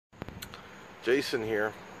Jason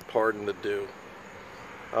here, pardon the do.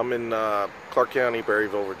 I'm in Clarke County,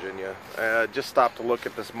 Berryville, Virginia. I just stopped to look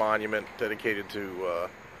at this monument dedicated to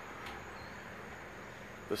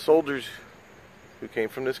the soldiers who came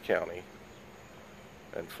from this county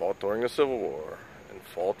and fought during the Civil War and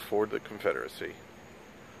fought for the Confederacy.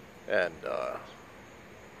 And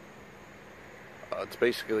it's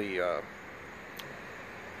basically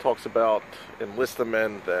talks about enlisted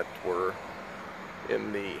men that were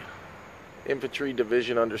in the infantry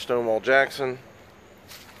division under Stonewall Jackson,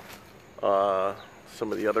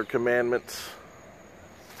 some of the other commandments,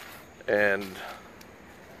 and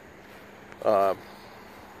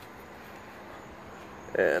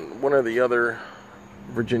one of the other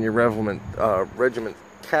Virginia regiment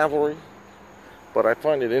cavalry. But I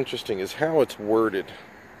find it interesting is how it's worded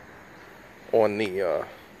on the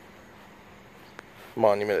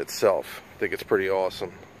monument itself. I think it's pretty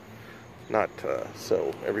awesome. Not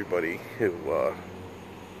so everybody who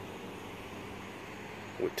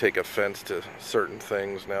would take offense to certain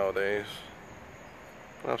things nowadays.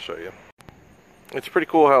 I'll show you. It's pretty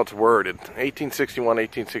cool how it's worded. 1861,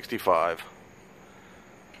 1865.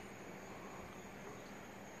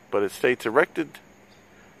 But it states, erected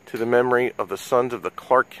to the memory of the sons of the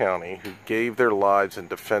Clarke County who gave their lives in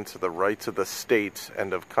defense of the rights of the states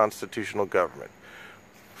and of constitutional government.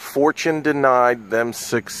 Fortune denied them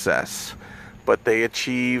success, but they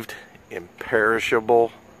achieved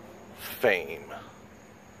imperishable fame.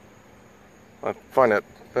 I find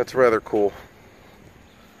that's rather cool.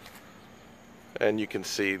 And you can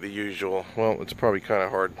see the usual, well, it's probably kind of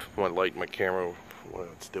hard when I light my camera what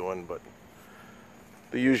it's doing, but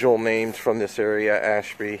the usual names from this area.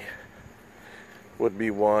 Ashby would be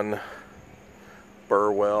one,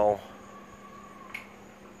 Burwell,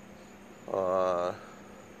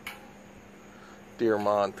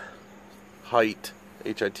 Dearmont, Hite,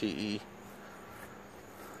 H-I-T-E.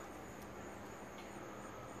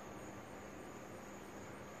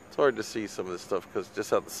 It's hard to see some of this stuff because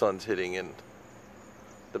just how the sun's hitting, and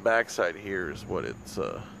the backside here is what it's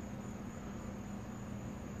the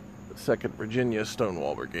 2nd Virginia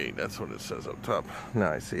Stonewall Brigade. That's what it says up top.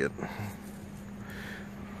 Now I see it.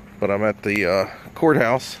 But I'm at the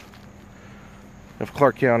courthouse of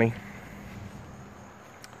Clarke County,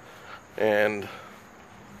 and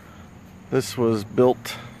this was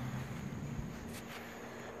built,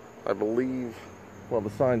 I believe, well, the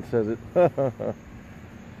sign says it.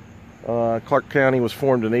 Clarke County was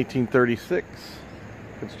formed in 1836.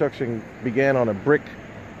 Construction began on a brick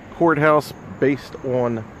courthouse based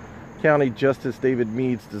on County Justice David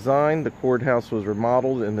Meade's design. The courthouse was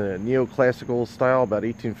remodeled in the neoclassical style about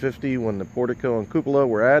 1850 when the portico and cupola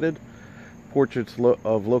were added. Portraits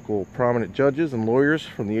of local prominent judges and lawyers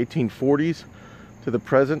from the 1840s to the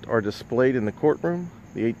present are displayed in the courtroom.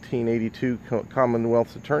 The 1882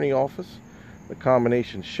 Commonwealth's Attorney Office, the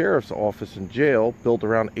combination Sheriff's Office and jail built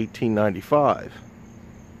around 1895,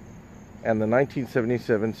 and the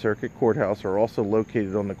 1977 Circuit Courthouse are also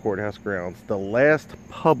located on the courthouse grounds. The last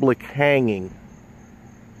public hanging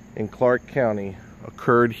in Clarke County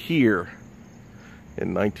occurred here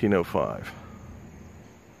in 1905.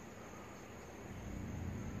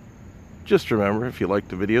 Just remember, if you like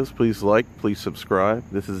the videos, please like, please subscribe.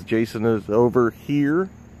 This is Jason is over here,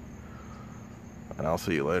 and I'll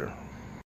see you later.